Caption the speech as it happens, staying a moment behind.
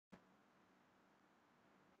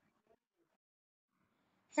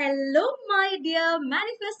Hello, my dear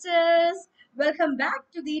manifestors. Welcome back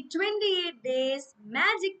to the 28 days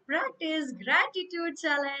magic practice gratitude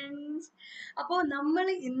challenge. അപ്പോൾ നമ്മൾ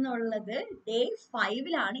ഇന്നുള്ളത് day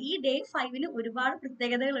 5-ലാണ്. ഈ day 5-ന് ഒരുപാട്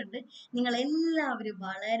പ്രത്യേകതകളുണ്ട്. നിങ്ങൾ എല്ലാവരും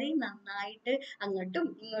വളരെ നന്നായിട്ട് അങ്ങോട്ടും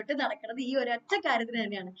ഇങ്ങോട്ടും നടക്കുന്നത് ഈ ഒരൊറ്റ കാര്യത്തിന്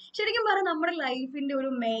തന്നെയാണ്. ശരിക്കും പറഞ്ഞാൽ നമ്മുടെ ലൈഫിന്റെ ഒരു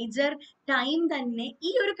മേജർ ടൈം തന്നെ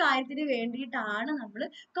ഈ ഒരു കാര്യത്തിന് വേണ്ടിയിട്ടാണ് നമ്മൾ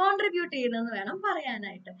കോൺട്രിബ്യൂട്ട് ചെയ്യുന്നതെന്ന് വേണം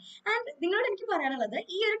പറയാനായിട്ട്. ആൻഡ് നിങ്ങളോട് എനിക്ക് പറയാനുള്ളത്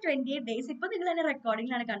ഈ ഒരു 28 ഡേയ്സ് ഇപ്പൊ നിങ്ങൾ എന്റെ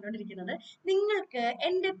റെക്കോർഡിംഗിലാണ് കണ്ടുകൊണ്ടിരിക്കുന്നത്. നിങ്ങൾക്ക്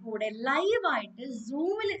എന്റെ കൂടെ ലൈവായിട്ട്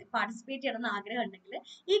സൂമിൽ പാർട്ടിസിപ്പേറ്റ് ചെയ്യണമെന്ന് ആഗ്രഹം ഉണ്ടെങ്കിൽ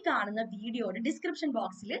ഈ കാണുന്ന വീഡിയോയുടെ ഡിസ്ക്രിപ്ഷൻ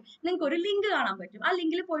ബോക്സിൽ നിങ്ങൾക്ക് ഒരു ലിങ്ക് കാണാൻ പറ്റും. ആ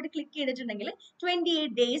ലിങ്കിൽ പോയിട്ട് ക്ലിക്ക് ചെയ്തിട്ടുണ്ടെങ്കിൽ 28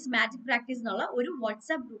 ഡേയ്സ് മാജിക് പ്രാക്ടീസ് എന്നുള്ള ഒരു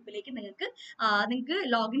വാട്സാപ്പ് ഗ്രൂപ്പിലേക്ക് നിങ്ങൾക്ക്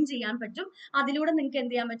ലോഗിൻ ചെയ്യാൻ പറ്റും. അതിലൂടെ നിങ്ങൾക്ക്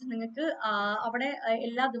എന്ത് ചെയ്യാൻ പറ്റും, നിങ്ങൾക്ക് അവിടെ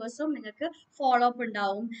എല്ലാ ദിവസവും നിങ്ങൾക്ക് ഫോളോ അപ്പ്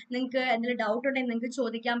ഉണ്ടാവും. നിങ്ങൾക്ക് എന്തെങ്കിലും ഡൗട്ട് ഉണ്ടെങ്കിൽ നിങ്ങൾക്ക്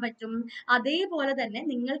ചോദിക്കാൻ പറ്റും. അതേപോലെ തന്നെ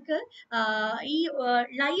നിങ്ങൾക്ക് ഈ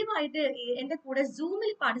ലൈവായിട്ട് എന്റെ കൂടെ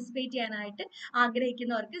സൂമിൽ പാർട്ടിസിപ്പേറ്റ് ചെയ്യാനായിട്ട്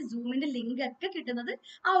ആഗ്രഹിക്കുന്നവർക്ക് സൂമിന്റെ ലിങ്ക് ഒക്കെ കിട്ടുന്നത്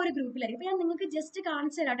ആ ഒരു ഗ്രൂപ്പിലായിരിക്കും. അപ്പൊ ഞാൻ നിങ്ങൾക്ക് ജസ്റ്റ്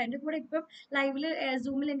കാണിച്ചു തരാം കേട്ടോ. എന്റെ കൂടെ ഇപ്പം ലൈവില്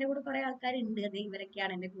സൂമിൽ എന്റെ കൂടെ കുറെ ആൾക്കാരുണ്ട്. അതെ,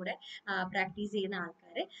 ഇവരൊക്കെയാണ് എന്റെ കൂടെ പ്രാക്ടീസ് ചെയ്യുന്ന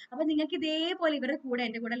ആൾക്കാർ. അപ്പൊ നിങ്ങൾക്ക് ഇതേപോലെ ഇവരുടെ കൂടെ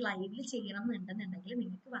എന്റെ കൂടെ ലൈവിൽ ചെയ്യണം എന്നുണ്ടെന്നുണ്ടെങ്കിൽ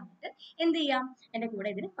നിങ്ങൾക്ക് വന്നിട്ട് എന്ത് ചെയ്യാം, എന്റെ കൂടെ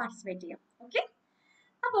ഇതിന് പാർട്ടിസിപ്പേറ്റ് ചെയ്യാം. ഓക്കെ,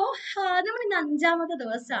 അപ്പോ നമ്മൾ ഇന്ന് 5-മത്തെ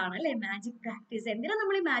ദിവസമാണ് അല്ലെ മാജിക് പ്രാക്ടീസ്. എന്തിനാ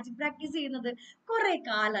നമ്മൾ ഈ മാജിക് പ്രാക്ടീസ് ചെയ്യുന്നത്? കുറെ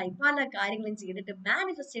കാലമായി പല കാര്യങ്ങളും ചെയ്തിട്ട്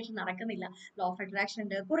മാനിഫെസ്റ്റേഷൻ നടക്കുന്നില്ല. ലോ ഓഫ് അട്രാക്ഷൻ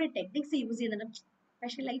ഉണ്ട്, കുറെ ടെക്നിക്സ് യൂസ് ചെയ്യുന്നുണ്ട്,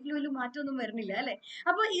 പക്ഷെ ലൈഫിൽ വലിയ മാറ്റമൊന്നും വരുന്നില്ല അല്ലെ.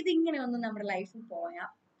 അപ്പൊ ഇതിങ്ങനെ ഒന്നും നമ്മുടെ ലൈഫിൽ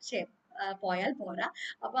പോയാൽ പോരാ.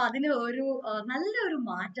 അപ്പൊ അതിന് ഒരു നല്ലൊരു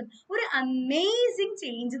മാറ്റം, ഒരു അമേസിങ്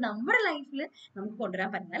ചേഞ്ച് നമ്മുടെ ലൈഫിൽ നമുക്ക് കൊണ്ടുവരാൻ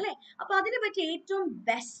പറ്റുന്നത് അല്ലെ. അപ്പൊ അതിനെ പറ്റി ഏറ്റവും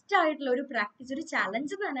ബെസ്റ്റ് ആയിട്ടുള്ള ഒരു പ്രാക്ടീസ്, ഒരു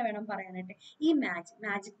ചലഞ്ച് തന്നെ വേണം പറയാനായിട്ട് ഈ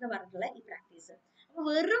മാജിക് എന്ന് പറഞ്ഞിട്ടുള്ള ഈ പ്രാക്ടീസ്. അപ്പൊ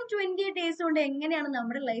വെറും 28 ഡേയ്സ് കൊണ്ട് എങ്ങനെയാണ്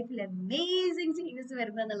നമ്മുടെ ലൈഫിൽ അമേസിങ് ചേഞ്ചസ്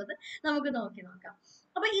വരുന്നത് എന്നുള്ളത് നമുക്ക് നോക്കാം.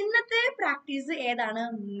 അപ്പൊ ഇന്നത്തെ പ്രാക്ടീസ് ഏതാണ്?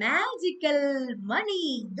 മാജിക്കൽ മണി.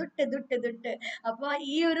 ദുട്ട് ദുട്ട് ദുട്ട്. അപ്പൊ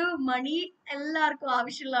ഈ ഒരു മണി എല്ലാവർക്കും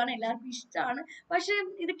ആവശ്യമുള്ളതാണ്, എല്ലാവർക്കും ഇഷ്ടമാണ്. പക്ഷെ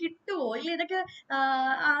ഇത് കിട്ടുമോ ഇല്ല, ഇതൊക്കെ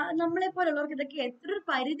നമ്മളെ പോലുള്ളവർക്ക് ഇതൊക്കെ എത്ര ഒരു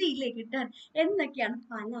പരിധി ഇല്ലേ കിട്ടാൻ എന്നൊക്കെയാണ്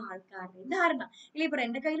പല ആൾക്കാരുടെയും ധാരണ. ഇല്ലേ, പറയാം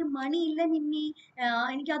എന്റെ കയ്യിൽ മണി ഇല്ല നിമ്മി,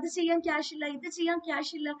 എനിക്ക് അത് ചെയ്യാൻ ക്യാഷ് ഇല്ല, ഇത് ചെയ്യാൻ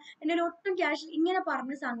ക്യാഷ് ഇല്ല, എന്റെ ഒരു ഒട്ടും ക്യാഷ്, ഇങ്ങനെ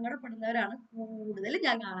പറഞ്ഞ് സങ്കടപ്പെടുന്നവരാണ് കൂടുതൽ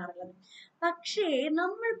ഞാൻ കാണാറുള്ളത്. പക്ഷേ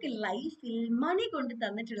നമ്മൾക്ക് ലൈഫിൽ മണി കൊണ്ട്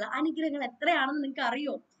തന്നിട്ടുള്ള അനുഗ്രഹങ്ങൾ എത്രയാണെന്ന് നിങ്ങൾക്ക്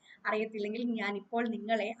അറിയോ? അറിയത്തില്ലെങ്കിൽ ഞാൻ ഇപ്പോൾ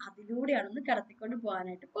നിങ്ങളെ അതിലൂടെയാണെന്ന് കടത്തിക്കൊണ്ട്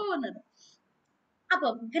പോകാനായിട്ട് പോകുന്നത്. അപ്പൊ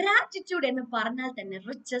ഗ്രാറ്റിറ്റ്യൂഡ് എന്ന് പറഞ്ഞാൽ തന്നെ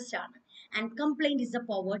റിച്ചസ്റ്റ് ആണ്. And complaint is A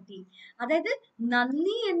poverty. അതായത്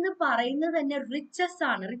നന്ദി എന്ന് പറയുന്നത് തന്നെ റിച്ചസ്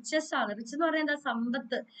ആണ്. റിച്ച് എന്ന് പറഞ്ഞാൽ എന്താ?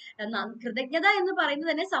 സമ്പത്ത്. കൃതജ്ഞത എന്ന്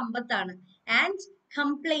പറയുന്നത് തന്നെ സമ്പത്താണ്. ആൻഡ്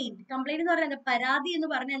കംപ്ലൈന്റ് എന്ന് പറഞ്ഞാൽ പരാതി എന്ന്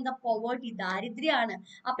പറഞ്ഞാൽ എന്താ? പോവർട്ടി, ദാരിദ്ര്യമാണ്.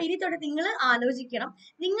 അപ്പൊ ഇനി തൊട്ട് നിങ്ങൾ ആലോചിക്കണം,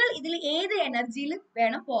 നിങ്ങൾ ഇതിൽ ഏത് എനർജിയിൽ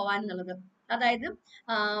വേണം പോവാൻ എന്നുള്ളത്. അതായത്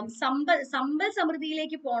സമ്പൽ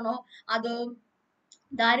സമൃദ്ധിയിലേക്ക് പോണോ അതോ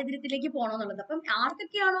ദാരിദ്ര്യത്തിലേക്ക് പോകണമെന്നുള്ളത്. അപ്പം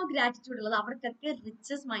ആർക്കൊക്കെയാണോ ഗ്രാറ്റിറ്റ്യൂഡ് ഉള്ളത് അവർക്കൊക്കെ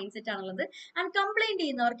റിച്ചസ് മൈൻഡ് സെറ്റ് ആണുള്ളത്. ആൻഡ് കംപ്ലൈന്റ്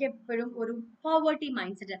ചെയ്യുന്നവർക്ക് എപ്പോഴും ഒരു പോവർട്ടി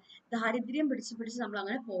മൈൻഡ് സെറ്റ്, ദാരിദ്ര്യം പിടിച്ച് നമ്മൾ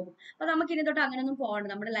അങ്ങനെ പോകും. അപ്പൊ നമുക്ക് ഇനി തൊട്ട് അങ്ങനെയൊന്നും പോകണ്ട.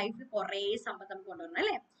 നമ്മുടെ ലൈഫിൽ കുറെ സമ്പത്ത് നമുക്ക് കൊണ്ടുവരണം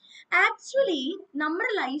അല്ലെ. ആക്ച്വലി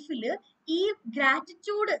നമ്മുടെ ലൈഫിൽ ഈ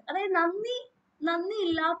ഗ്രാറ്റിറ്റ്യൂഡ്, അതായത് നന്ദി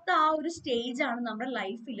ഇല്ലാത്ത ആ ഒരു സ്റ്റേജ് ആണ് നമ്മുടെ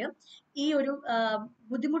ലൈഫിൽ ഈ ഒരു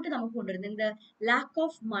ബുദ്ധിമുട്ട് നമുക്ക് കൊണ്ടുവരുന്നത്. എന്ത്? ലാക്ക്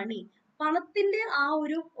ഓഫ് മണി, പണത്തിന്റെ ആ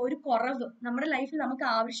ഒരു കുറവ് നമ്മുടെ ലൈഫിൽ. നമുക്ക്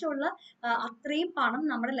ആവശ്യമുള്ള അത്രയും പണം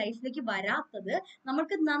നമ്മുടെ ലൈഫിലേക്ക് വരാത്തത്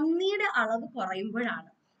നമുക്ക് നന്ദിയുടെ അളവ് കുറയുമ്പോഴാണ്.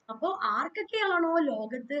 അപ്പോൾ ആർക്കൊക്കെയാണോ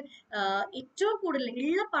ലോകത്ത് ഏറ്റവും കൂടുതൽ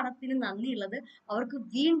ഉള്ള പണത്തിന് നന്ദിയുള്ളത് അവർക്ക്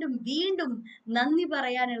വീണ്ടും വീണ്ടും നന്ദി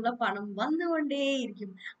പറയാനുള്ള പണം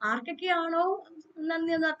വന്നുകൊണ്ടേയിരിക്കും. ആർക്കൊക്കെയാണോ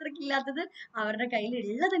നന്ദിയൊന്നും അത്രയ്ക്ക് ഇല്ലാത്തത് അവരുടെ കയ്യിൽ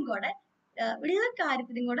ഉള്ളതും കൂടെ ഉള്ള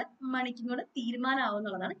കാര്യത്തിനും കൂടെ മണിക്കും കൂടെ തീരുമാനമാവും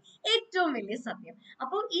എന്നുള്ളതാണ് ഏറ്റവും വലിയ സത്യം.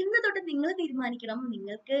 അപ്പോൾ ഇന്ന് തൊട്ട് നിങ്ങൾ തീരുമാനിക്കണം,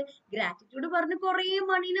 നിങ്ങൾക്ക് ഗ്രാറ്റിറ്റ്യൂഡ് പറഞ്ഞ് കുറെ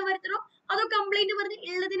മണീനെ വരുത്തണോ അതോ കംപ്ലൈന്റ് പറഞ്ഞ്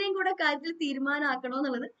ഉള്ളതിനെയും കൂടെ കാര്യത്തിൽ തീരുമാനമാക്കണോ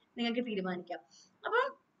എന്നുള്ളത് നിങ്ങൾക്ക് തീരുമാനിക്കാം. അപ്പം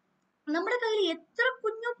നമ്മുടെ കയ്യിൽ എത്ര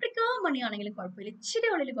കുഞ്ഞുപ്പിടിക്കാ മണിയാണെങ്കിലും കുഴപ്പമില്ല, ഇച്ചിരി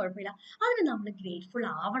ഉള്ളിൽ കുഴപ്പമില്ല, അതിന് നമ്മൾ ഗ്രേറ്റ്ഫുൾ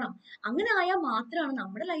ആവണം. അങ്ങനെ ആയാൽ മാത്രമാണ്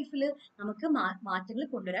നമ്മുടെ ലൈഫിൽ നമുക്ക് മാറ്റങ്ങൾ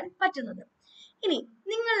കൊണ്ടുവരാൻ പറ്റുന്നത്. ഇനി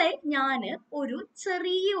ഞാന് ഒരു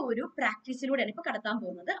ചെറിയ ഒരു പ്രാക്ടീസിലൂടെയാണ് ഇപ്പൊ കടത്താൻ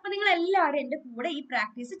പോകുന്നത്. അപ്പൊ നിങ്ങൾ എല്ലാവരും എന്റെ കൂടെ ഈ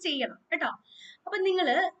പ്രാക്ടീസ് ചെയ്യണം കേട്ടോ. അപ്പൊ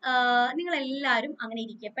നിങ്ങൾ എല്ലാവരും അങ്ങനെ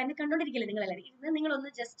ഇരിക്കുക. അപ്പൊ എന്നെ കണ്ടോണ്ടിരിക്കില്ലേ നിങ്ങൾ എല്ലാവരും ഇരുന്ന് നിങ്ങളൊന്ന്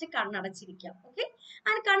ജസ്റ്റ് കണ്ണടച്ചിരിക്കാം. ഓക്കെ,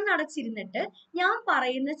 അങ്ങനെ കണ്ണടച്ചിരുന്നിട്ട് ഞാൻ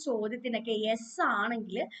പറയുന്ന ചോദ്യത്തിനൊക്കെ യെസ്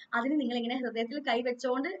ആണെങ്കിൽ അതിന് നിങ്ങൾ ഇങ്ങനെ ഹൃദയത്തിൽ കൈ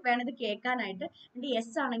വെച്ചോണ്ട് വേണം ഇത് കേൾക്കാനായിട്ട്. എന്റെ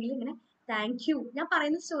യെസ് ആണെങ്കിൽ ഇങ്ങനെ താങ്ക് യു, ഞാൻ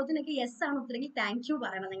പറയുന്ന ചോദ്യത്തിനൊക്കെ യെസ് ആണ് ഉത്തരെങ്കിൽ താങ്ക് യു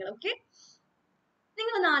പറയണം നിങ്ങൾ. ഓക്കെ,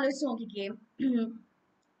 നിങ്ങളൊന്ന് ആലോചിച്ച് നോക്കിക്കേ.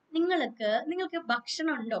 നിങ്ങൾക്ക്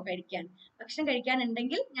ഭക്ഷണം ഉണ്ടോ കഴിക്കാൻ? ഭക്ഷണം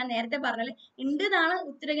കഴിക്കാനുണ്ടെങ്കിൽ ഞാൻ നേരത്തെ പറഞ്ഞാല് ഉണ്ട് എന്നാണ്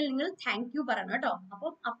ഉത്തരമെങ്കിൽ നിങ്ങൾ താങ്ക് യു പറയണം കേട്ടോ.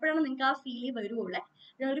 അപ്പം അപ്പോഴാണ് നിങ്ങൾക്ക് ആ ഫീൽ വരുവുള്ളേ.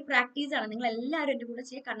 ഇതൊരു പ്രാക്ടീസ് ആണ്. നിങ്ങൾ എല്ലാവരും എന്റെ കൂടെ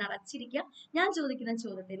ചെയ്യുക. കണ്ണടച്ചിരിക്കുക. ഞാൻ ചോദിക്കുന്ന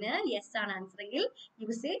ചോദ്യത്തിന് യെസ് ആണ് ആൻസർ എങ്കിൽ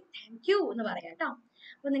യു സേ താങ്ക് യു എന്ന് പറയാം കേട്ടോ.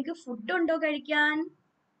 അപ്പൊ നിങ്ങൾക്ക് ഫുഡ് ഉണ്ടോ കഴിക്കാൻ?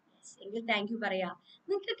 എങ്കിൽ താങ്ക് യു പറയാ.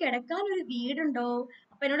 നിങ്ങൾക്ക് കിടക്കാൻ ഒരു വീടുണ്ടോ?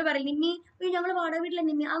 അപ്പൊ എന്നോട് പറയും നിമ്മി ഞങ്ങൾ വാടക വീട്ടിലെ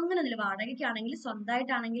നിമ്മി. അങ്ങനെയൊന്നുമില്ല. വാടകയ്ക്കാണെങ്കിലും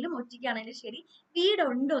സ്വന്തമായിട്ടാണെങ്കിലും ഒറ്റയ്ക്കാണെങ്കിലും ശരി,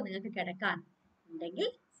 വീടുണ്ടോ നിങ്ങൾക്ക് കിടക്കാൻ? ഉണ്ടെങ്കിൽ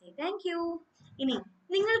സേ താങ്ക് യു. ഇനി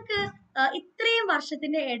നിങ്ങൾക്ക് ഇത്രയും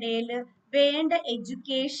വർഷത്തിന്റെ ഇടയിൽ വേണ്ട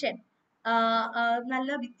എഡ്യൂക്കേഷൻ, നല്ല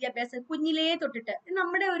വിദ്യാഭ്യാസം കുഞ്ഞിലേ തൊട്ടിട്ട്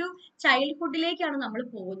നമ്മുടെ ഒരു ചൈൽഡ്ഹുഡിലേക്കാണ് നമ്മൾ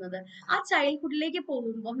പോകുന്നത്. ആ ചൈൽഡ്ഹുഡിലേക്ക്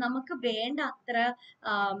പോകുമ്പോൾ നമുക്ക് വേണ്ട അത്ര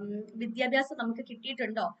വിദ്യാഭ്യാസം നമുക്ക്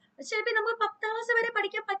കിട്ടിയിട്ടുണ്ടോ? ചിലപ്പോ നമുക്ക് 10ാം ക്ലാസ് വരെ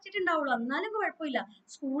പഠിക്കാൻ പറ്റിയിട്ടുണ്ടാവുള്ളൂ, എന്നാലും കുഴപ്പമില്ല.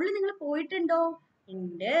 സ്കൂളിൽ നിങ്ങൾ പോയിട്ടുണ്ടോ?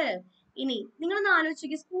 ഉണ്ട്. ഇനി നിങ്ങളൊന്ന്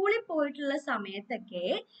ആലോചിക്കുക, സ്കൂളിൽ പോയിട്ടുള്ള സമയത്തൊക്കെ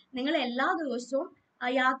നിങ്ങൾ എല്ലാ ദിവസവും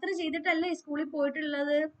യാത്ര ചെയ്തിട്ടല്ലേ സ്കൂളിൽ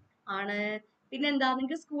പോയിട്ടുള്ളത്? ആണ്. പിന്നെന്താ,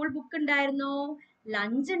 നിങ്ങൾക്ക് സ്കൂൾ ബുക്ക് ഉണ്ടായിരുന്നോ?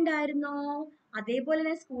 ലഞ്ച് ഉണ്ടായിരുന്നോ? അതേപോലെ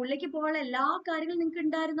തന്നെ സ്കൂളിലേക്ക് പോകാനുള്ള എല്ലാ കാര്യങ്ങളും നിങ്ങൾക്ക്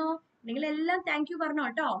ഉണ്ടായിരുന്നോ? നിങ്ങളെല്ലാം താങ്ക് യു പറഞ്ഞോ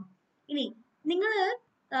കേട്ടോ. ഇനി നിങ്ങള്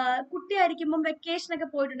കുട്ടിയായിരിക്കുമ്പോൾ വെക്കേഷൻ ഒക്കെ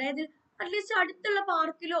പോയിട്ടുണ്ട്, അതായത് അറ്റ്ലീസ്റ്റ് അടുത്തുള്ള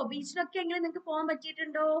പാർക്കിലോ ബീച്ചിലൊക്കെ എങ്കിലും നിങ്ങൾക്ക് പോകാൻ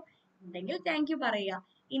പറ്റിയിട്ടുണ്ടോ? ഉണ്ടെങ്കിൽ താങ്ക് യു പറയുക.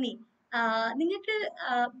 ഇനി നിങ്ങൾക്ക്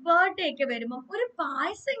ബർത്ത്ഡേ ഒക്കെ വരുമ്പോൾ ഒരു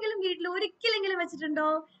പായസെങ്കിലും വീട്ടിൽ ഒരിക്കലെങ്കിലും വെച്ചിട്ടുണ്ടോ?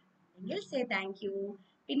 എങ്കിൽ സേ താങ്ക് യു.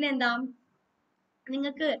 പിന്നെന്താ,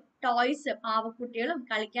 നിങ്ങൾക്ക് ടോയ്സ് പാവക്കുട്ടികളും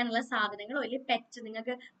കളിക്കാനുള്ള സാധനങ്ങളോ അല്ലെങ്കിൽ പെറ്റ്,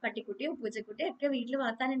 നിങ്ങൾക്ക് പട്ടിക്കുട്ടിയോ പൂച്ചക്കുട്ടിയോ ഒക്കെ വീട്ടിൽ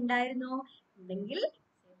വളർത്താൻ ഉണ്ടായിരുന്നോ? ഉണ്ടെങ്കിൽ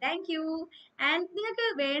താങ്ക് യു. ആൻഡ് നിങ്ങൾക്ക്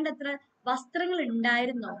വേണ്ടത്ര വസ്ത്രങ്ങൾ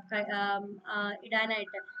ഉണ്ടായിരുന്നോ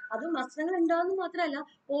ഇടാനായിട്ട്? അതും വസ്ത്രങ്ങൾ ഉണ്ടാവുന്ന മാത്രമല്ല,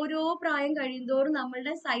 ഓരോ പ്രായം കഴിയുന്തോറും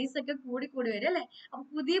നമ്മളുടെ സൈസ് ഒക്കെ കൂടി കൂടി വരും അല്ലെ? അപ്പൊ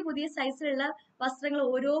പുതിയ പുതിയ സൈസിലുള്ള വസ്ത്രങ്ങൾ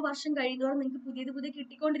ഓരോ വർഷം കഴിയുന്തോറും നിങ്ങൾക്ക് പുതിയത്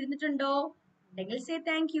കിട്ടിക്കൊണ്ടിരുന്നിട്ടുണ്ടോ? ഉണ്ടെങ്കിൽ സേ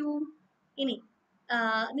താങ്ക് യു. ഇനി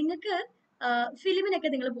നിങ്ങൾക്ക് ഫിലിമിനൊക്കെ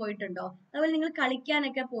നിങ്ങൾ പോയിട്ടുണ്ടോ? അതുപോലെ നിങ്ങൾ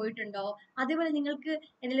കളിക്കാനൊക്കെ പോയിട്ടുണ്ടോ? അതേപോലെ നിങ്ങൾക്ക്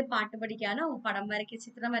എന്തെങ്കിലും പാട്ട് പഠിക്കാനോ പടം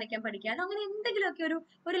ചിത്രം വരയ്ക്കാൻ പഠിക്കാനോ അങ്ങനെ എന്തെങ്കിലുമൊക്കെ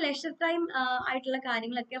ഒരു ലെഷർ ടൈം ആയിട്ടുള്ള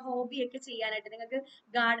കാര്യങ്ങളൊക്കെ ഹോബിയൊക്കെ ചെയ്യാനായിട്ട് നിങ്ങൾക്ക്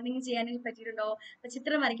ഗാർഡനിങ് ചെയ്യാനായിട്ട് പറ്റിയിട്ടുണ്ടോ?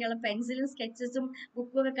 ചിത്രം വരയ്ക്കാനുള്ള പെൻസിലും സ്കെച്ചസും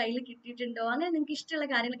ബുക്കും ഒക്കെ കയ്യിൽ കിട്ടിയിട്ടുണ്ടോ? അങ്ങനെ നിങ്ങൾക്ക് ഇഷ്ടമുള്ള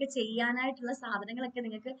കാര്യങ്ങളൊക്കെ ചെയ്യാനായിട്ടുള്ള സാധനങ്ങളൊക്കെ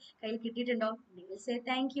നിങ്ങൾക്ക് കയ്യിൽ കിട്ടിയിട്ടുണ്ടോ? നിങ്ങൾ സേ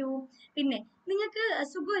താങ്ക് യു. പിന്നെ നിങ്ങൾക്ക്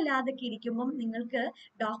സുഖമില്ലാതൊക്കെ ഇരിക്കുമ്പം നിങ്ങൾക്ക്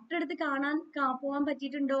ഡോക്ടറെ അടുത്ത് പോകാൻ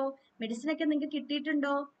പറ്റിയിട്ടുണ്ടോ? മെഡിസിൻ ഒക്കെ നിങ്ങൾക്ക്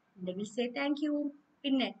കിട്ടിയിട്ടുണ്ടോ? ഉണ്ടെങ്കിൽ സേ താങ്ക് യു.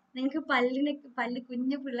 പിന്നെ നിങ്ങൾക്ക് പല്ല്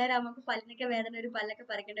കുഞ്ഞു പിള്ളേരാകുമ്പോൾ പല്ലിനൊക്കെ വേദന, ഒരു പല്ലൊക്കെ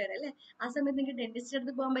പറിക്കേണ്ടി വരും അല്ലെ? ആ സമയത്ത് നിങ്ങൾക്ക് ഡെന്റിസ്റ്റ്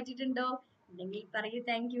അടുത്ത് പോകാൻ പറ്റിയിട്ടുണ്ടോ? ഉണ്ടെങ്കിൽ പറയൂ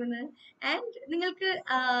താങ്ക് യു എന്ന്. ആൻഡ് നിങ്ങൾക്ക്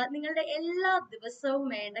നിങ്ങളുടെ എല്ലാ ദിവസവും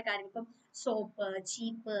വേണ്ട കാര്യം, ഇപ്പം സോപ്പ്,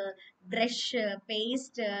 ചീപ്പ്, ബ്രഷ്,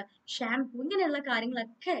 പേസ്റ്റ്, ഷാംപൂ ഇങ്ങനെയുള്ള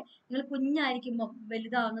കാര്യങ്ങളൊക്കെ നിങ്ങൾ കുഞ്ഞായിരിക്കുമ്പോൾ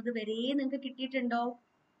വലുതാവുന്നത് വരെ നിങ്ങൾക്ക് കിട്ടിയിട്ടുണ്ടോ?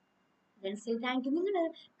 Thank you. നിങ്ങൾ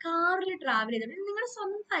കാറിൽ ട്രാവൽ ചെയ്തിട്ട് നിങ്ങളുടെ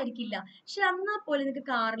സ്വന്തമായിരിക്കില്ല, പക്ഷെ എന്നാൽ പോലും നിങ്ങൾക്ക്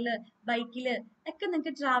കാറില് ബൈക്കില് ഒക്കെ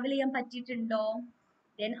നിങ്ങൾക്ക് ട്രാവൽ ചെയ്യാൻ പറ്റിയിട്ടുണ്ടോ?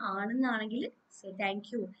 ആണെന്നാണെങ്കിൽ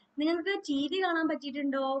താങ്ക് യു. നിങ്ങൾക്ക് TV കാണാൻ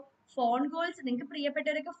പറ്റിയിട്ടുണ്ടോ? ഫോൺ കോൾസ്, നിങ്ങൾക്ക്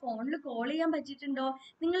പ്രിയപ്പെട്ടവരൊക്കെ ഫോണിൽ കോൾ ചെയ്യാൻ പറ്റിയിട്ടുണ്ടോ?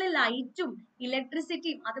 നിങ്ങൾ ലൈറ്റും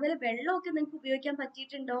ഇലക്ട്രിസിറ്റിയും അതുപോലെ വെള്ളമൊക്കെ നിങ്ങൾക്ക് ഉപയോഗിക്കാൻ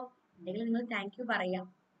പറ്റിയിട്ടുണ്ടോ? ഉണ്ടെങ്കിൽ നിങ്ങൾ താങ്ക് യു പറയാം.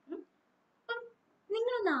 അപ്പം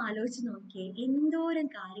നിങ്ങളൊന്ന് ആലോചിച്ച് നോക്കിയേ, എന്തോരം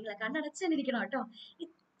കാര്യങ്ങളാണ്. കണ്ണടച്ചെന്നിരിക്കണം കേട്ടോ.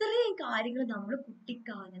 ഇത്രയും കാര്യങ്ങൾ നമ്മൾ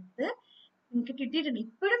കുട്ടിക്കാലത്ത് നിങ്ങൾക്ക് കിട്ടിയിട്ടുണ്ട്.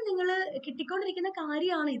 ഇപ്പോഴും നിങ്ങൾ കിട്ടിക്കൊണ്ടിരിക്കുന്ന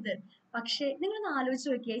കാര്യമാണ് ഇത്. പക്ഷെ നിങ്ങളൊന്ന് ആലോചിച്ച്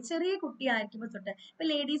നോക്കിയേ, ചെറിയ കുട്ടിയായിരിക്കുമ്പോൾ തൊട്ട്, ഇപ്പൊ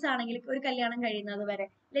ലേഡീസ് ആണെങ്കിൽ ഒരു കല്യാണം കഴിയുന്നത് വരെ,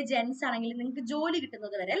 അല്ലെ ജെന്റ്സ് ആണെങ്കിൽ നിങ്ങൾക്ക് ജോലി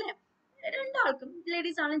കിട്ടുന്നത് വരെ, അല്ലെ? രണ്ടാൾക്കും,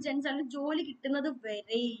 ലേഡീസ് ആണെങ്കിലും ജെന്റ്സ് ആണെങ്കിലും ജോലി കിട്ടുന്നത്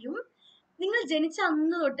വരെയും, നിങ്ങൾ ജനിച്ച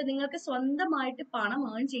അന്ന് തൊട്ട് നിങ്ങൾക്ക് സ്വന്തമായിട്ട് പണം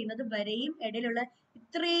ഏൺ ചെയ്യുന്നത് വരെയും ഇടയിലുള്ള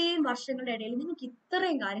ഇത്രയും വർഷങ്ങളുടെ ഇടയിൽ നിങ്ങൾക്ക്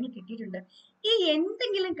ഇത്രയും കാര്യങ്ങൾ കിട്ടിയിട്ടുണ്ട്. ഈ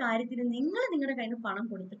എന്തെങ്കിലും കാര്യത്തിന് നിങ്ങൾ നിങ്ങളുടെ കയ്യിൽ നിന്ന് പണം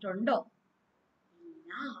കൊടുത്തിട്ടുണ്ടോ?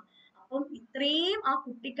 ഇല്ല. അപ്പം ഇത്രയും ആ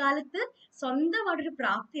കുട്ടിക്കാലത്ത് സ്വന്തമായിട്ടൊരു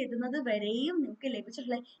പ്രാപ്തി എത്തുന്നത് വരെയും നിങ്ങൾക്ക്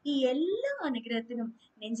ലഭിച്ചിട്ടുള്ള ഈ എല്ലാ അനുഗ്രഹത്തിനും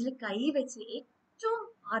നെഞ്ചിൽ കൈവച്ച് ഏറ്റവും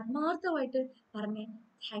ആത്മാർത്ഥമായിട്ട് പറഞ്ഞേ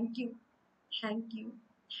thank you, thank you,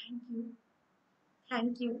 thank you,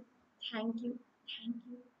 thank you, thank you, thank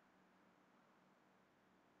you.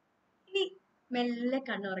 ഇനി മെല്ലെ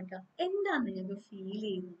കണ്ണുറക്കുക. എന്താ നിങ്ങൾക്ക് ഫീൽ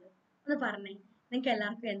ചെയ്യുന്നത് ഒന്ന് പറഞ്ഞേ. നിങ്ങൾക്ക്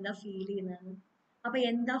എല്ലാവർക്കും എന്താ ഫീൽ ചെയ്യുന്നത്? അപ്പൊ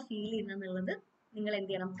എന്താ ഫീൽ ചെയ്യുന്നത് നിങ്ങൾ എന്ത്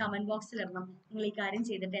ചെയ്യണം? കമന്റ് ബോക്സിൽ ഇടണം. നിങ്ങൾ ഈ കാര്യം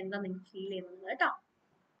ചെയ്തിട്ട് എന്താ നിങ്ങൾക്ക് ഫീൽ ചെയ്യുന്നത് കേട്ടോ.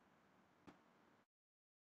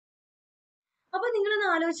 അപ്പൊ നിങ്ങളൊന്ന്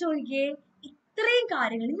ആലോചിച്ച് നോക്കിയേ, ഇത്രയും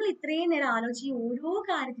കാര്യങ്ങൾ നിങ്ങൾ ഇത്രയും നേരം ആലോചിച്ച് ഓരോ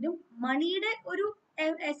കാര്യത്തിലും മണിയുടെ ഒരു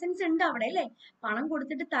എസൻസ് ഉണ്ട് അവിടെ അല്ലെ? പണം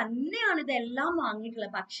കൊടുത്തിട്ട് തന്നെയാണ് ഇതെല്ലാം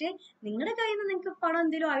വാങ്ങിയിട്ടുള്ളത്. പക്ഷെ നിങ്ങളുടെ കയ്യിൽ നിന്ന് നിങ്ങൾക്ക് പണം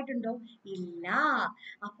എന്തെങ്കിലും ആയിട്ടുണ്ടോ? ഇല്ല.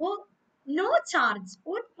 അപ്പോ നോ ചാർജ്,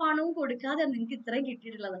 ഒരു പണവും കൊടുക്കാതെ നിങ്ങൾക്ക് ഇത്രയും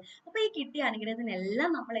കിട്ടിയിട്ടുള്ളത്. അപ്പൊ ഈ കിട്ടിയ അനുഗ്രഹത്തിനെല്ലാം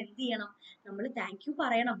നമ്മൾ എന്ത് ചെയ്യണം? നമ്മൾ താങ്ക് യു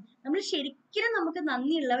പറയണം. നമ്മൾ ശരിക്കും നമുക്ക്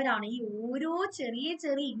നന്ദിയുള്ളവരാണ്. ഈ ഓരോ ചെറിയ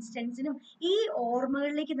ചെറിയ ഇൻസ്റ്റൻസിനും ഈ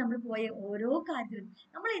ഓർമ്മകളിലേക്ക് നമ്മൾ പോയ ഓരോ കാര്യത്തിലും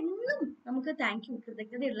നമ്മൾ എന്നും നമുക്ക് താങ്ക് യു,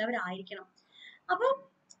 കൃതജ്ഞതയുള്ളവരായിരിക്കണം. അപ്പൊ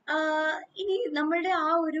ഇനി നമ്മളുടെ ആ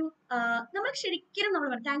ഒരു നമ്മൾ ശരിക്കും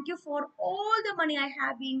നമ്മൾ thank you for all the money I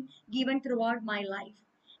have been given through out my life.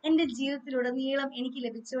 എന്റെ ജീവിതത്തിലുടനീളം എനിക്ക്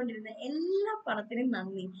ലഭിച്ചുകൊണ്ടിരുന്ന എല്ലാ പണത്തിനും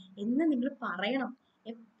നന്ദി എന്ന് നിങ്ങൾ പറയണം.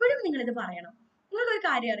 എപ്പോഴും നിങ്ങൾ ഇത് പറയണം. നിങ്ങൾക്കൊരു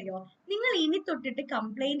കാര്യം അറിയോ? നിങ്ങൾ ഇനി തൊട്ടിട്ട്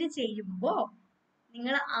കംപ്ലൈന്റ് ചെയ്യുമ്പോ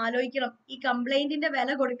നിങ്ങൾ ആലോചിക്കണം, ഈ കംപ്ലൈന്റിന്റെ വില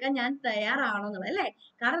കൊടുക്കാൻ ഞാൻ തയ്യാറാണോ എന്നുള്ളത്, അല്ലേ?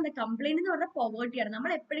 കാരണം എന്താ, കംപ്ലൈന്റ് എന്ന് പറഞ്ഞാൽ പോവേർട്ടിയാണ്.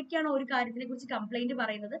 നമ്മൾ എപ്പോഴൊക്കെയാണോ ഒരു കാര്യത്തിനെ കുറിച്ച് കംപ്ലൈന്റ്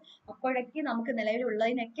പറയുന്നത്, അപ്പോഴൊക്കെ നമുക്ക്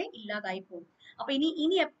നിലവിലുള്ളതിനൊക്കെ ഇല്ലാതായി പോകും. അപ്പൊ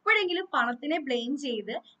ഇനി എപ്പോഴെങ്കിലും പണത്തിനെ ബ്ലെയിം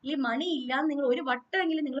ചെയ്ത് ഈ മണി ഇല്ലാന്ന് നിങ്ങൾ ഒരു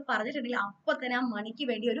വട്ടമെങ്കിലും നിങ്ങൾ പറഞ്ഞിട്ടുണ്ടെങ്കിൽ അപ്പൊ തന്നെ ആ മണിക്ക്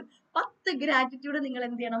വേണ്ടി ഒരു 10 ഗ്രാറ്റിറ്റ്യൂഡ് നിങ്ങൾ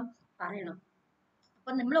എന്ത് ചെയ്യണം? പറയണം.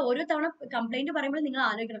 അപ്പൊ നമ്മൾ ഓരോ തവണ കംപ്ലൈന്റ് പറയുമ്പോൾ നിങ്ങൾ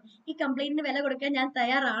ആലോചിക്കണം, ഈ കംപ്ലൈന്റിന് വില കൊടുക്കാൻ ഞാൻ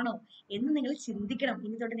തയ്യാറാണോ എന്ന് നിങ്ങൾ ചിന്തിക്കണം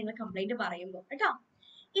ഇനി തൊട്ട് നിങ്ങൾ കംപ്ലൈന്റ് പറയുമ്പോൾ, കേട്ടോ.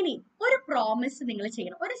 ഇനി ഒരു പ്രോമിസ് നിങ്ങൾ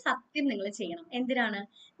ചെയ്യണം, ഒരു സത്യം നിങ്ങൾ ചെയ്യണം. എന്തിനാണ്?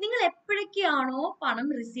 നിങ്ങൾ എപ്പോഴൊക്കെയാണോ പണം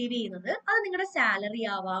റിസീവ് ചെയ്യുന്നത്, അത് നിങ്ങളുടെ സാലറി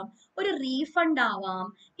ആവാം, ഒരു റീഫണ്ട് ആവാം,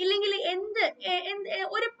 ഇല്ലെങ്കിൽ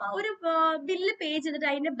ഒരു ഒരു ബില്ല് പേ ചെയ്തിട്ട്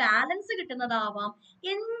അതിന്റെ ബാലൻസ് കിട്ടുന്നതാവാം,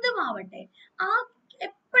 എന്തുമാവട്ടെ, ആ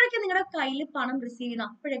എപ്പോഴൊക്കെ നിങ്ങളുടെ കയ്യിൽ പണം റിസീവ് ചെയ്യുന്ന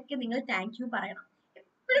അപ്പോഴൊക്കെ നിങ്ങൾ താങ്ക് യു പറയണം.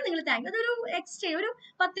 എപ്പോഴും നിങ്ങൾ താങ്ക് യു. അതൊരു എക്സ്ചേഞ്ച്, ഒരു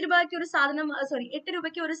 10 രൂപയ്ക്ക് ഒരു സാധനം, 8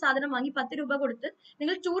 രൂപയ്ക്ക് ഒരു സാധനം വാങ്ങി 10 രൂപ കൊടുത്ത്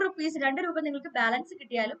നിങ്ങൾ 2 റുപ്പീസ് 2 രൂപ നിങ്ങൾക്ക് ബാലൻസ്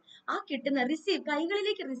കിട്ടിയാലും ആ കിട്ടുന്ന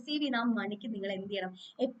കൈകളിലേക്ക് റിസീവ് ചെയ്യുന്ന ആ മണിക്ക് നിങ്ങൾ എന്ത് ചെയ്യണം?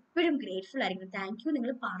 എപ്പോഴും ഗ്രേറ്റ്ഫുൾ ആയിരിക്കണം. താങ്ക് യു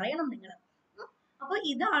നിങ്ങൾ പറയണം നിങ്ങൾ. അപ്പൊ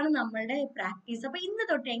ഇതാണ് നമ്മളുടെ പ്രാക്ടീസ്. അപ്പൊ ഇന്ന്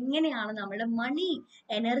തൊട്ട് എങ്ങനെയാണ് നമ്മളുടെ മണി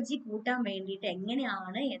എനർജി കൂട്ടാൻ വേണ്ടിയിട്ട്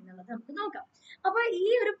എങ്ങനെയാണ് എന്നുള്ളത് നമുക്ക് നോക്കാം. അപ്പൊ ഈ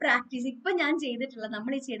ഒരു പ്രാക്ടീസ് ഇപ്പൊ ഞാൻ ചെയ്തിട്ടുള്ള,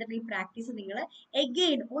 നമ്മൾ ഈ ചെയ്തിട്ടുള്ള ഈ പ്രാക്ടീസ് നിങ്ങൾ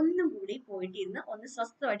എഗെയിൻ ഒന്നും കൂടി പോയിട്ട് ഇരുന്ന് ഒന്ന്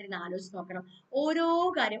സ്വസ്ഥമായിട്ടിരുന്ന് ആലോചിച്ച് നോക്കണം. ഓരോ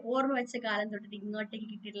കാര്യം ഓർമ്മ വെച്ച കാലം തൊട്ടിട്ട് ഇങ്ങോട്ടേക്ക്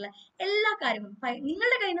കിട്ടിയിട്ടുള്ള എല്ലാ കാര്യങ്ങളും,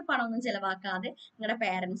 നിങ്ങളുടെ കയ്യിൽ നിന്ന് പണമൊന്നും ചെലവാക്കാതെ നിങ്ങളുടെ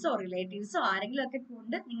പേരൻസോ റിലേറ്റീവ്സോ ആരെങ്കിലും ഒക്കെ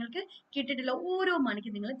കൊണ്ട് നിങ്ങൾക്ക് കിട്ടിയിട്ടുള്ള ഓരോ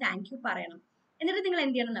മണിക്ക് നിങ്ങൾ താങ്ക് യു പറയണം. എന്നിട്ട് നിങ്ങൾ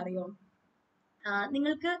എന്ത് ചെയ്യണം എന്നറിയോ?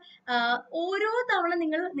 നിങ്ങൾക്ക് ഓരോ തവണ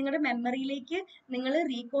നിങ്ങളുടെ മെമ്മറിയിലേക്ക് നിങ്ങൾ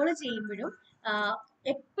റീകോൾ ചെയ്യുമ്പോഴും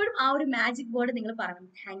എപ്പോഴും ആ ഒരു മാജിക് വേർഡ് നിങ്ങൾ പറയണം.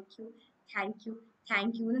 Thank you, thank you,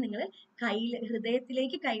 thank you എന്ന് നിങ്ങൾ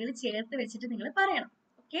ഹൃദയത്തിലേക്ക് കൈകൾ ചേർത്ത് വെച്ചിട്ട് നിങ്ങൾ പറയണം.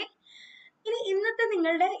 ഓക്കെ. ഇനി ഇന്നത്തെ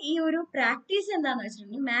നിങ്ങളുടെ ഈ ഒരു പ്രാക്ടീസ് എന്താന്ന്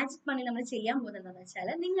വെച്ചിട്ടുണ്ടെങ്കിൽ, മാജിക് മണി നമ്മൾ ചെയ്യാൻ പോകുന്നത് എന്താണെന്ന് വെച്ചാൽ,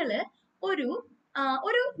 നിങ്ങൾ ഒരു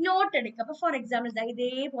ഒരു നോട്ട് എടുക്കുക. അപ്പൊ ഫോർ എക്സാമ്പിൾ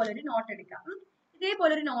ഇതേപോലെ ഒരു നോട്ട് എടുക്കാം.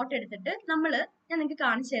 ഇതേപോലെ ഒരു നോട്ട് എടുത്തിട്ട് ഞാൻ നിങ്ങൾക്ക്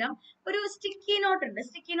കാണിച്ചു തരാം. ഒരു സ്റ്റിക്കി നോട്ട് ഉണ്ട്.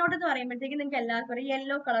 സ്റ്റിക്കി നോട്ട് എന്ന് പറയുമ്പോഴത്തേക്ക് നിങ്ങൾക്ക് എല്ലാവർക്കും ഒരു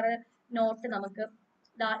യെല്ലോ കളർ നോട്ട് നമുക്ക്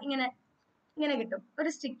ഇങ്ങനെ ഇങ്ങനെ കിട്ടും. ഒരു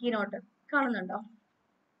സ്റ്റിക്കി നോട്ട് കാണുന്നുണ്ടോ?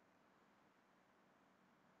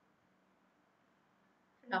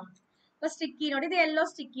 അപ്പൊ സ്റ്റിക്കി നോട്ട്, ഇത് യെല്ലോ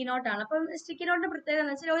സ്റ്റിക്കി നോട്ടാണ്. അപ്പം സ്റ്റിക്കി നോട്ടിന്റെ പ്രത്യേകത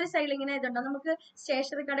എന്ന് വെച്ചാൽ ഒരു സൈഡിൽ ഇങ്ങനെ ഇതുണ്ടോ, നമുക്ക്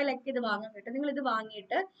സ്റ്റേഷനറി കടയിലൊക്കെ ഇത് വാങ്ങാൻ കിട്ടും. നിങ്ങൾ ഇത്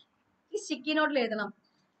വാങ്ങിയിട്ട് ഈ സ്റ്റിക്കി നോട്ടിൽ എഴുതണം,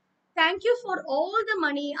 thank you for all the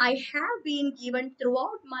money I have been given through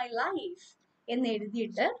out my life എന്ന്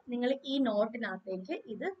എഴുതിയിട്ട് നിങ്ങൾ ഈ നോട്ടിനകത്തേക്ക്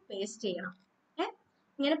ഇത് പേസ്റ്റ് ചെയ്യണം.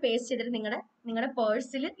 ഇങ്ങനെ പേസ്റ്റ് ചെയ്തിട്ട് നിങ്ങളുടെ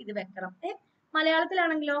പേഴ്സിൽ ഇത് വെക്കണം.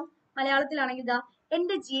 മലയാളത്തിലാണെങ്കിൽ ഇതാ,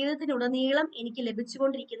 എന്റെ ജീവിതത്തിനുടനീളം എനിക്ക്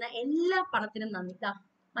ലഭിച്ചുകൊണ്ടിരിക്കുന്ന എല്ലാ പണത്തിനും നന്ദി. ഇതാ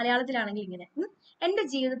മലയാളത്തിലാണെങ്കിൽ ഇങ്ങനെ, എന്റെ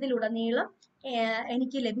ജീവിതത്തിലുടനീളം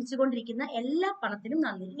എനിക്ക് ലഭിച്ചുകൊണ്ടിരിക്കുന്ന എല്ലാ പണത്തിനും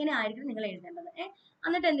നന്ദി, ഇങ്ങനെ ആയിരിക്കും നിങ്ങൾ എഴുതേണ്ടത്.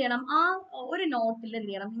 എന്നിട്ട് എന്ത് ചെയ്യണം? ആ ഒരു നോട്ടിൽ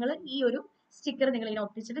എന്ത് ചെയ്യണം? നിങ്ങൾ ഈ ഒരു സ്റ്റിക്കർ നിങ്ങൾ ഇങ്ങനെ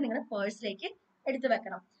ഒട്ടിച്ചിട്ട് നിങ്ങളുടെ പേഴ്സിലേക്ക് എടുത്തു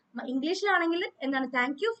വെക്കണം. ഇംഗ്ലീഷിലാണെങ്കിൽ എന്താണ്?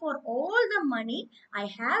 Thank you for all the money I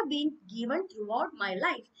have been given through out my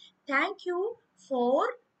life. Thank you for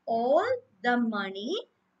all the money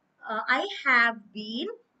I have been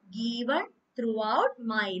given through out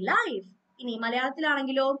my life. ഇനി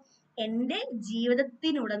മലയാളത്തിലാണെങ്കിലോ, എന്റെ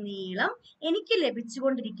ജീവിതത്തിനുടനീളം എനിക്ക്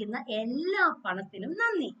ലഭിച്ചുകൊണ്ടിരിക്കുന്ന എല്ലാ പണത്തിനും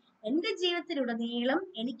നന്ദി. എന്റെ ജീവിതത്തിലുടനീളം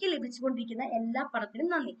എനിക്ക് ലഭിച്ചുകൊണ്ടിരിക്കുന്ന എല്ലാ പണത്തിനും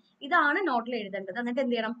നന്ദി. ഇതാണ് നോട്ടിൽ എഴുതേണ്ടത്. എന്നിട്ട്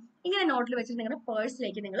എന്ത് ചെയ്യണം? ഇങ്ങനെ നോട്ടിൽ വെച്ചിട്ട് നിങ്ങളുടെ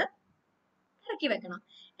പേഴ്സിലേക്ക് നിങ്ങൾ ഇറക്കി വെക്കണം.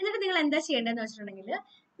 എന്നിട്ട് നിങ്ങൾ എന്താ ചെയ്യേണ്ടതെന്ന് വെച്ചിട്ടുണ്ടെങ്കിൽ,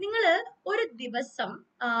 നിങ്ങൾ ഒരു ദിവസം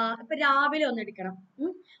ഇപ്പൊ രാവിലെ ഒന്ന് എടുക്കണം,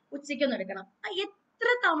 ഉച്ചയ്ക്ക് ഒന്ന് എടുക്കണം.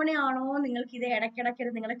 എത്ര തവണയാണോ നിങ്ങൾക്ക് ഇത്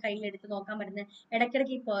ഇടയ്ക്കിടയ്ക്ക് നിങ്ങളുടെ കയ്യിൽ എടുത്ത് നോക്കാൻ പറ്റുന്നത്,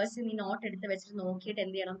 ഇടയ്ക്കിടയ്ക്ക് ഈ പേഴ്സിൽ ഈ നോട്ട് എടുത്ത് വെച്ചിട്ട് നോക്കിയിട്ട്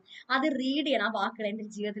എന്ത് ചെയ്യണം? അത് റീഡ് ചെയ്യണം. ആ വാക്കുകൾ, എന്റെ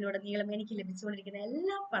ജീവിതത്തിലൂടെ നീളം എനിക്ക് ലഭിച്ചുകൊണ്ടിരിക്കുന്ന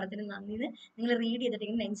എല്ലാ പണത്തിനും നന്ദിന്ന് നിങ്ങൾ റീഡ്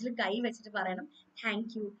ചെയ്തിട്ട് നെഞ്ചിൽ കൈ വെച്ചിട്ട് പറയണം,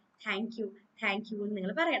 thank you, thank you, thank you എന്ന്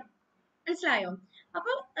നിങ്ങൾ പറയണം. മനസ്സിലായോ?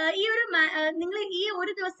 അപ്പൊ ഈ ഒരു നിങ്ങൾ ഈ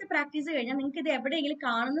ഒരു ദിവസത്തെ പ്രാക്ടീസ് കഴിഞ്ഞാൽ നിങ്ങൾക്ക് ഇത് എവിടെയെങ്കിലും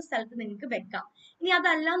കാണുന്ന സ്ഥലത്ത് നിങ്ങൾക്ക് വെക്കാം. ഇനി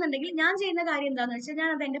അതല്ല എന്നുണ്ടെങ്കിൽ ഞാൻ ചെയ്യുന്ന കാര്യം എന്താണെന്ന് വെച്ചാൽ, ഞാൻ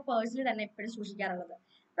അത് എന്റെ പേഴ്സിൽ തന്നെ എപ്പോഴും സൂക്ഷിക്കാറുള്ളത്.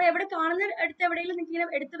 അപ്പൊ എവിടെ കാണുന്ന അടുത്ത് എവിടെയെങ്കിലും നിങ്ങൾക്ക്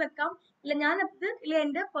ഇങ്ങനെ എടുത്ത് വെക്കാം. ഇല്ല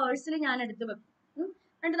എന്റെ പേഴ്സിൽ ഞാൻ എടുത്ത് വെക്കും.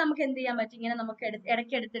 എന്നിട്ട് നമുക്ക് എന്ത് ചെയ്യാൻ പറ്റും, ഇങ്ങനെ നമുക്ക്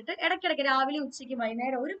ഇടയ്ക്ക് എടുത്തിട്ട് ഇടയ്ക്കിടയ്ക്ക് രാവിലെ ഉച്ചയ്ക്ക്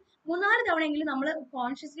വൈകുന്നേരം ഒരു 3-4 തവണയെങ്കിലും നമ്മൾ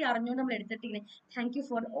കോൺഷ്യസ്ലി അറിഞ്ഞുകൊണ്ട് നമ്മൾ എടുത്തിട്ട് ഇങ്ങനെ thank you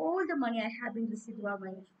for all the money I have been received or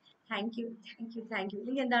my life, thank you thank you thank you.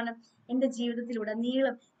 ഇല്ലെങ്കിൽ എന്താണ്, എന്റെ ജീവിതത്തിലൂടെ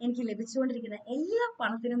നീളം എനിക്ക് ലഭിച്ചുകൊണ്ടിരിക്കുന്ന എല്ലാ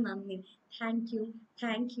പണത്തിനും നന്ദി, thank you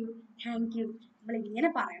thank you thank you. നമ്മൾ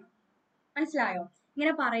ഇങ്ങനെ പറയണം, മനസ്സിലായോ?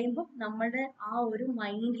 ഇങ്ങനെ പറയുമ്പോൾ നമ്മളുടെ ആ ഒരു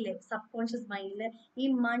മൈൻഡില്, സബ് കോൺഷ്യസ് മൈൻഡില് ഈ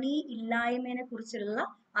മണി ഇല്ലായ്മേനെ കുറിച്ചുള്ള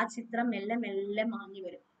ആ ചിത്രം മെല്ലെ മെല്ലെ മാഞ്ഞു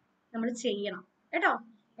വരും. നമ്മൾ ചെയ്യണം കേട്ടോ,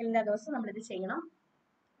 എല്ലാ ദിവസവും നമ്മളിത് ചെയ്യണം.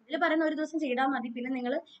 ഇതിൽ പറയുന്ന ഒരു ദിവസം ചെയ്താൽ മതി. പിന്നെ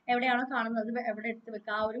നിങ്ങൾ എവിടെയാണോ കാണുന്നത് എവിടെ എടുത്ത്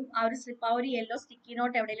വെക്കുക, ആ ഒരു സ്ലിപ്പ്, ആ ഒരു യെല്ലോ സ്റ്റിക്കി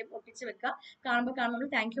നോട്ട് എവിടെയെങ്കിലും ഒട്ടിച്ച് വെക്കുക. കാണുമ്പോൾ നമ്മൾ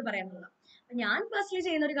താങ്ക് യു പറയാനുള്ളത്. അപ്പൊ ഞാൻ പേഴ്സണലി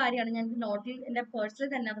ചെയ്യുന്ന ഒരു കാര്യമാണ്, ഞാൻ നോട്ടിൽ എന്റെ പേഴ്സിൽ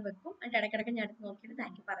തന്നെ അത് വെക്കും. എന്നിട്ട് ഇടയ്ക്കിടയ്ക്ക് ഞാൻ എടുത്ത് നോക്കിയിട്ട്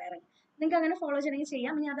താങ്ക് യു പറയാറുണ്ട്. നിങ്ങൾക്ക് അങ്ങനെ ഫോളോ ചെയ്യണമെങ്കിൽ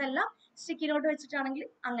ചെയ്യാം. ഇനി അതല്ല സ്റ്റിക്കി നോട്ട് വെച്ചിട്ടാണെങ്കിൽ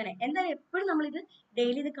അങ്ങനെ. എന്തായാലും എപ്പോഴും നമ്മളിത്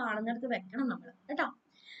ഡെയിലി ഇത് കാണുന്നിടത്ത് വെക്കണം നമ്മൾ കേട്ടോ.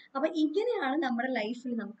 അപ്പൊ ഇങ്ങനെയാണ് നമ്മുടെ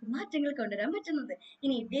ലൈഫിൽ നമുക്ക് മാറ്റങ്ങൾ കൊണ്ടുവരാൻ പറ്റുന്നത്.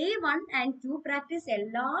 ഇനി ഡേ 1 and 2 പ്രാക്ടീസ്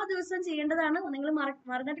എല്ലാ ദിവസവും ചെയ്യേണ്ടതാണ്, നിങ്ങൾ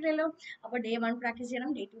മറന്നിട്ടില്ലല്ലോ. അപ്പൊ ഡേ 1 പ്രാക്ടീസ്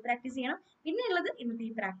ചെയ്യണം, ഡേ 2 പ്രാക്ടീസ് ചെയ്യണം. പിന്നെ ഉള്ളത് ഇന്നത്തെ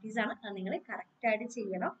ഈ പ്രാക്ടീസ് ആണ്, അത് നിങ്ങൾ കറക്റ്റ് ആയിട്ട്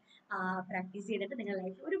ചെയ്യണം. പ്രാക്ടീസ് ചെയ്തിട്ട് നിങ്ങൾ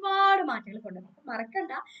ലൈഫിൽ ഒരുപാട് മാറ്റങ്ങൾ കൊണ്ടുവരണം. അപ്പൊ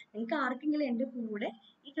മറക്കണ്ട, നിങ്ങൾക്ക് ആർക്കെങ്കിലും എന്റെ കൂടെ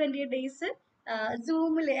ഈ 28 ഡേയ്സ്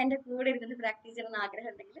സൂമിൽ എന്റെ കൂടെ ഇരുന്നിട്ട് പ്രാക്ടീസ് ചെയ്യണമെന്ന് ആഗ്രഹം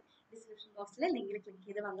ഉണ്ടെങ്കിൽ ഡിസ്ക്രിപ്ഷൻ ബോക്സിലെ ലിങ്കിൽ ക്ലിക്ക്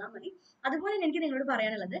ചെയ്ത് വന്നാൽ മതി. അതുപോലെ എനിക്ക് നിങ്ങളോട്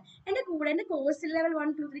പറയാനുള്ളത്, എന്റെ കൂടെ എന്റെ കോഴ്സിൽ ലെവൽ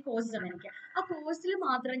 1, 2, 3 കോഴ്സസ് ആണ് എനിക്ക്. ആ കോഴ്സിൽ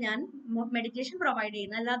മാത്രം ഞാൻ മെഡിറ്റേഷൻ പ്രൊവൈഡ്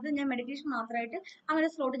ചെയ്യുന്നു, അല്ലാതെ ഞാൻ മെഡിറ്റേഷൻ മാത്രമായിട്ട് അങ്ങനെ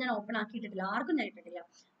സ്ലോട്ട് ഞാൻ ഓപ്പൺ ആക്കിയിട്ടില്ല, ആർക്കും ഞാൻ ഇട്ടിട്ടില്ല.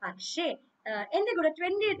 പക്ഷേ എന്റെ കൂടെ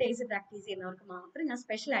 28 ഡേയ്സ് പ്രാക്ടീസ് ചെയ്യുന്നവർക്ക് മാത്രം ഞാൻ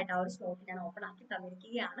സ്പെഷ്യൽ ആയിട്ട് ആ ഒരു സ്ലോട്ട് ഞാൻ ഓപ്പൺ ആക്കി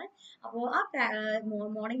തന്നിരിക്കുകയാണ്. അപ്പോൾ ആ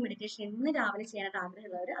മോർണിംഗ് മെഡിറ്റേഷൻ ഇന്ന് രാവിലെ ചെയ്യാനായിട്ട്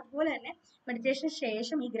ആഗ്രഹമുള്ളവർ, അതുപോലെ തന്നെ മെഡിറ്റേഷന്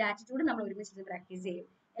ശേഷം ഈ ഗ്രാറ്റിറ്റ്യൂഡ് നമ്മൾ ഒരുമിച്ച് പ്രാക്ടീസ് ചെയ്യും.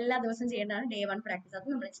 എല്ലാ ദിവസവും ചെയ്യേണ്ടതാണ് ഡേ 1 പ്രാക്ടീസ്, അത്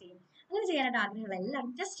നമ്മൾ ചെയ്യും. അങ്ങനെ ചെയ്യാനായിട്ട് ആഗ്രഹമുള്ള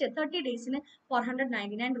എല്ലാവരും ജസ്റ്റ് 30 ഡേയ്സിന്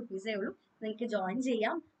 499 റുപ്പീസേ ഉള്ളൂ. നിങ്ങൾക്ക് ജോയിൻ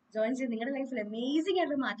ചെയ്യാം. ജോയിൻ ചെയ്ത് നിങ്ങളുടെ ലൈഫിൽ അമേസിംഗ്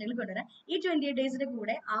ആയിട്ടുള്ള മാറ്റങ്ങൾ കൊണ്ടുവരാം. ഈ 28 ഡേയ്സിന്റെ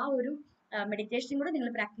കൂടെ ആ ഒരു മെഡിറ്റേഷനും കൂടെ നിങ്ങൾ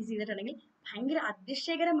പ്രാക്ടീസ് ചെയ്തിട്ടുണ്ടെങ്കിൽ ഭയങ്കര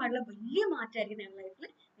അതിശയകരമായിട്ടുള്ള വലിയ മാറ്റമായിരിക്കും നിങ്ങളുടെ ലൈഫിൽ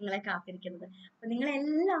നിങ്ങളെ കാത്തിരിക്കുന്നത്. അപ്പൊ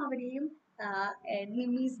നിങ്ങളെല്ലാവരെയും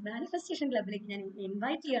നിമ്മീസ് മാനിഫെസ്റ്റേഷൻ ക്ലബിലേക്ക് ഞാൻ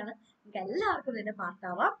ഇൻവൈറ്റ് ചെയ്യാണ്. നിങ്ങൾക്ക് എല്ലാവർക്കും ഇതിന്റെ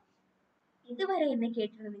പാർട്ടാവാം. ഇതുവരെ എന്നെ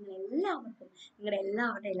കേട്ടിരുന്ന നിങ്ങൾ എല്ലാവർക്കും നിങ്ങളുടെ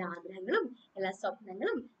എല്ലാവരുടെ എല്ലാ ആഗ്രഹങ്ങളും എല്ലാ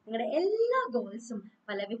സ്വപ്നങ്ങളും നിങ്ങളുടെ എല്ലാ ഗോൾസും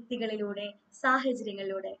പല വ്യക്തികളിലൂടെ,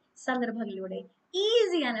 സാഹചര്യങ്ങളിലൂടെ, സന്ദർഭങ്ങളിലൂടെ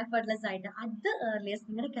ഈസി ആൻഡ് എഫർട്ട്ലെസ് ആയിട്ട് അറ്റ്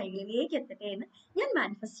ഏർലിയസ്റ്റ് നിങ്ങളുടെ കയ്യിലേക്ക് എത്തട്ടെ എന്ന് ഞാൻ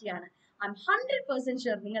മാനിഫെസ്റ്റ് ചെയ്യാണ്. ഐ എം 100%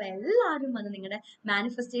 ഷുവർ നിങ്ങൾ എല്ലാവരും വന്ന് നിങ്ങളുടെ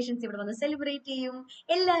മാനിഫെസ്റ്റേഷൻസ് ഇവിടെ വന്ന് സെലിബ്രേറ്റ് ചെയ്യും.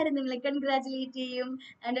 എല്ലാവരും നിങ്ങളെ കൺഗ്രാറ്റുലേറ്റ് ചെയ്യും.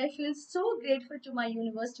 And I feel so grateful to my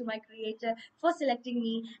universe, to my creator four selecting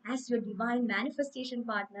me as your divine manifestation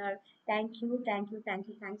partner. Thank you, thank you, thank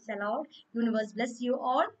you. Thanks a lot. Universe bless you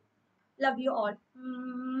all. Love you all.